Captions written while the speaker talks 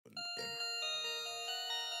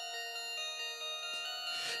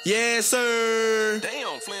Yes, sir.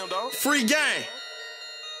 Damn, Flam dog. Free game.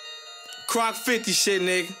 Croc 50 shit,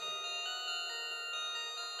 nigga.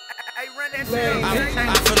 I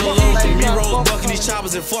finna load the me-rolls, bucking these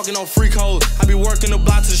choppers and fucking on free codes. I be working the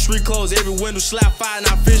block to the street codes. Every window slap fire,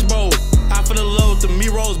 not fishbowl. I finna load the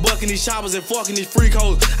me-rolls, bucking these choppers and fucking these free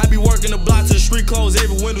codes. I be working the block to the street codes.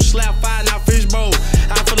 Every window slap fire, not fishbowl.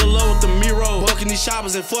 I finna load the me-rolls, bucking these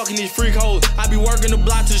choppers and fucking these free codes. I be working the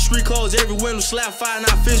block to the street codes. Every window slap fire,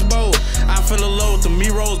 not fishbowl. I finna load the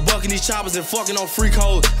me-rolls, bucking these choppers and fucking on free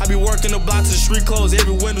codes. I be working the block to the street codes.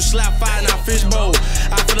 Every window slap fire, not fishbowl.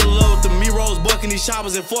 I finna load the me-rolls, bucking these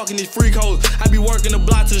choppers and fucking these free codes. I be working the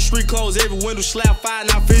block to the street codes. Every window slap fire,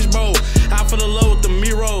 not fishbowl. I finna load the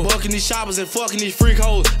me-rolls, bucking these choppers and fucking these free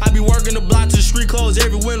codes. I be working the block to the street codes.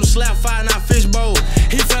 Every window slap fire, not fishbowl.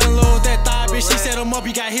 He fell in love with that thigh bitch. She set him up,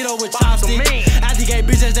 he got hit over with chopstick. After he gave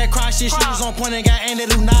bitches that cross shit, she was on point and got aimed, that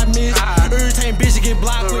do not miss. Irritating bitch to get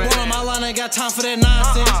blocked with one on my line, ain't got time for that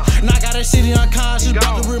nonsense. Knock out that city unconscious,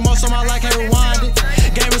 brought the remote so my life can't rewind it.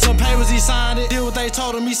 Gave him some papers, he signed it. Did what they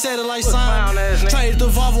told him, he said it like sign. Traded the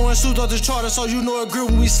Volvo and suit up the charter, so you know it grip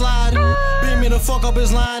when we slide. Been me the fuck up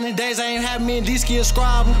his line, and days I ain't had me and Deeskiee a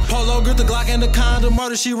scribe. Polo grip the Glock and the condom,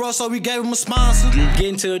 murder she wrote, so we gave him a sponsor.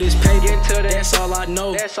 Getting to this paper, that's all I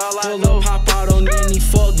know. Pull up, pop out on any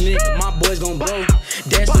fuck nigga, my boys gon' blow.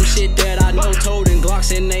 That's some shit that I know, toting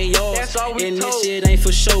Glocks in they yards. And this shit ain't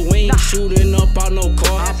for show, we ain't shooting up out no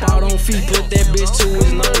car. Hop out on feet, put that bitch to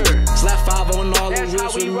his nose. Slap 5 on all the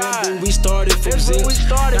wheels, remember we started from zip.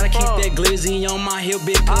 Gotta keep that glizzy on my hip,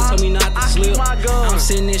 big cuz told me not to slip. I'm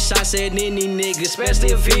sending shots at any nigga,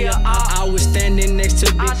 especially if he I was standing next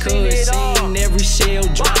to big cuz, seeing every shell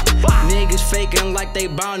drop. Niggas faking like they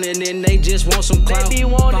boundin' and they just want some clout.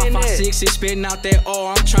 5.56 is spitting out that all,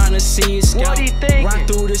 I'm trying to see it scout. Ride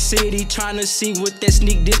through the city, trying to see what that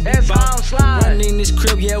sneak this be about. Running this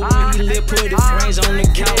crib, yeah, when he lit, put his brains on the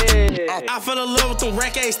couch. I fell in love with them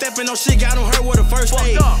rack A, stepping on shit, got them hurt with the first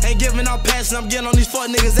aid. Ain't giving out passes, I'm getting on these fuck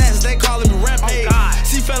niggas' asses, they calling me rampage.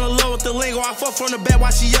 She fell in love with the lingo, I fuck from the back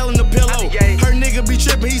while she yelling the pillow. Her nigga be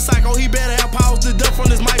tripping, he psycho, he better have powers to duck from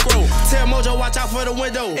this micro. Tell Mojo watch out for the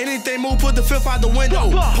window, anything move, put the fifth out the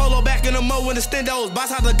window. Polo back in the mo with the stendos,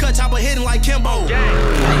 boss out the cut, chopper hitting like Kimbo. Hey,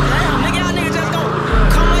 damn, nigga, y'all niggas just go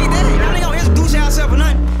come like that. Y'all nigga don't introduce yourself or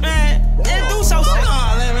nothing. Man, introduce yourself.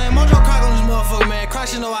 Nah, man, MojoCrocc on this motherfucker, man.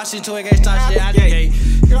 Croc, you know I shit to it, start shit. I did.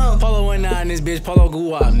 Polo went out in this bitch, Polo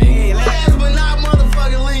go out, nigga.